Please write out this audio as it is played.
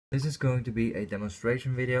This is going to be a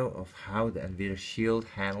demonstration video of how the Nvidia Shield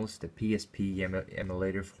handles the PSP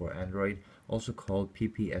emulator for Android, also called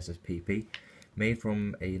ppsspp, made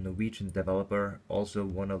from a Norwegian developer, also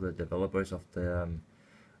one of the developers of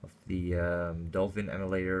the Dolphin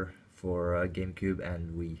emulator for GameCube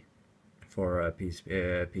and Wii for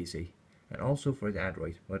PC, and also for the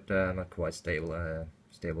Android, but not quite stable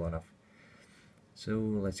enough. So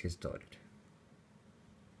let's get started.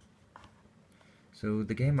 So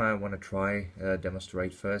the game I want to try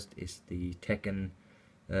demonstrate first is the Tekken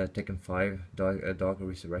 5 Dark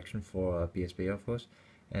Resurrection for PSP, of course,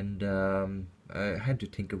 and I had to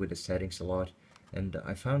tinker with the settings a lot, and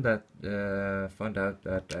I found out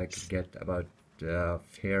that I could get about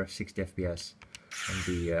fair 60 FPS on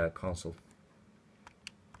the console.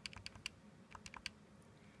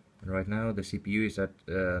 And right now the CPU is at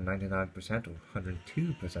 99% or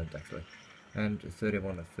 102% actually, and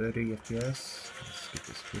 31 or 30 FPS. Let's skip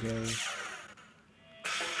this video.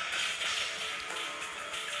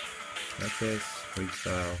 Like this,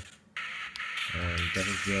 freestyle, and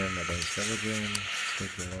Devil Gym against Devil Gym,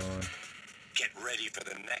 sticking on. Get ready for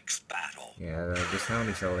the next battle. Yeah, the sound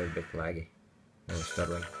is a little bit laggy, and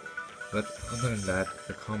stuttering, but other than that,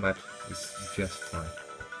 the combat is just fine.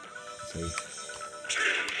 So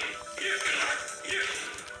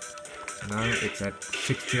now it's at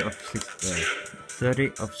 30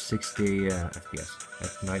 of 60 FPS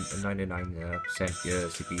at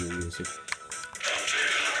 99% CPU usage.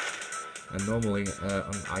 And normally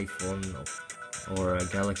on iPhone or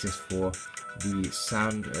Galaxy S4, the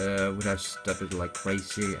sound would have stuttered like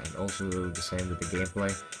crazy, and also the same with the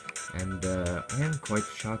gameplay. And I am quite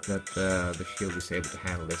shocked that the Shield is able to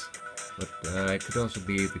handle this. But it could also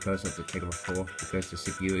be because of the Tekken 4, because the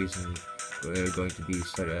CPU isn't going to be the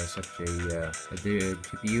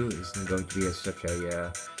GPU isn't going to be such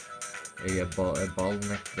a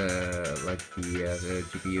bottleneck like the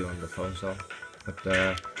GPU on the phone saw. But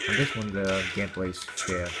on this one the gameplay is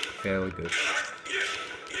fairly good.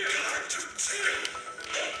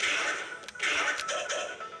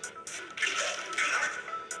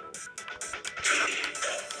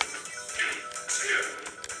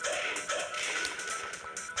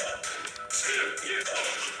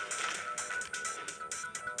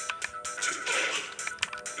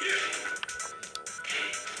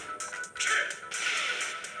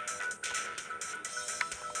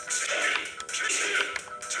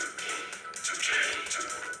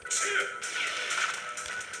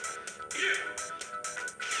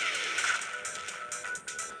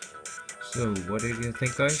 So, what did you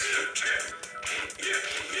think, guys?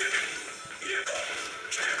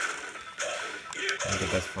 Not the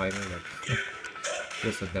best fighter, but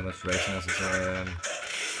just a demonstration, as I say.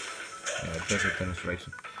 Yeah, just a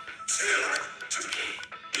demonstration.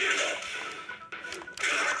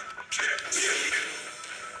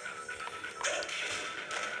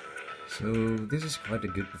 So this is quite a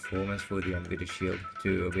good performance for the Nvidia Shield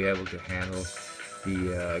to be able to handle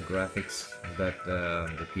the graphics that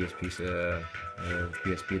the PSP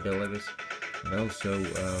delivers, and also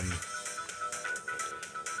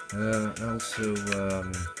what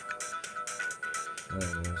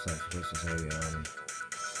was I supposed to say?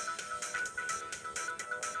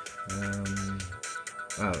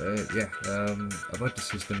 About the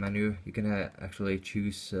system menu, you can actually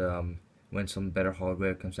choose when some better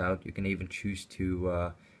hardware comes out. You can even choose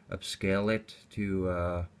to upscale it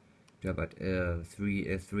to about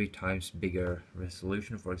three times bigger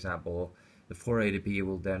resolution. For example, the 480p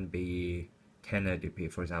will then be 1080p,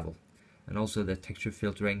 for example, and also the texture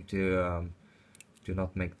filtering to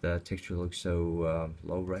not make the texture look so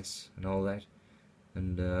low res and all that.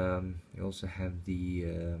 And you also have the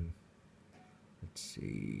let's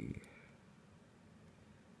see,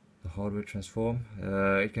 the hardware transform.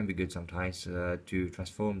 It can be good sometimes to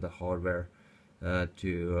transform the hardware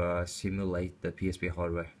to simulate the PSP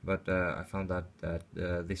hardware, but I found out that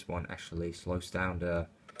this one actually slows down the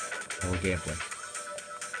whole gameplay.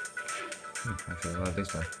 Actually, not this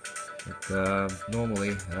time. But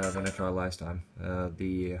normally, when I tried last time,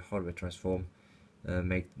 the hardware transform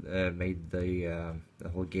made the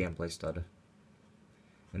whole gameplay stutter.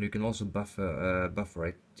 And you can also buffer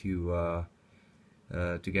it to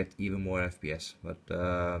get even more FPS. But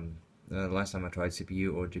last time I tried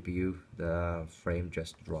CPU or GPU, the frame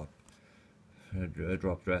just dropped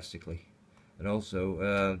drastically. And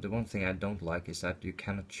also, the one thing I don't like is that you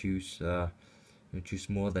cannot choose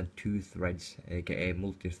more than 2 threads, aka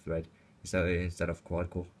multi-thread, instead of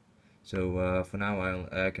quad-core. So for now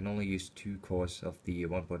I can only use 2 cores of the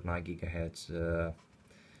 1.9 GHz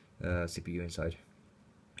CPU inside,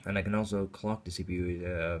 and I can also clock the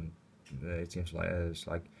CPU it seems like it's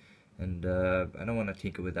like, and I don't want to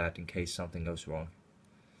tinker with that in case something goes wrong.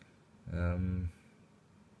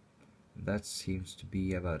 That seems to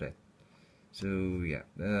be about it. So yeah,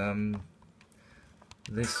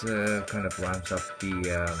 this kind of rounds up the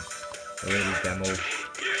little demo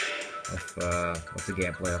of the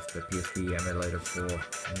gameplay of the PSP emulator for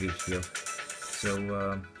Nvidia Shield.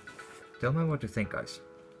 So tell me what you think, guys.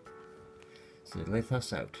 So let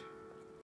us out.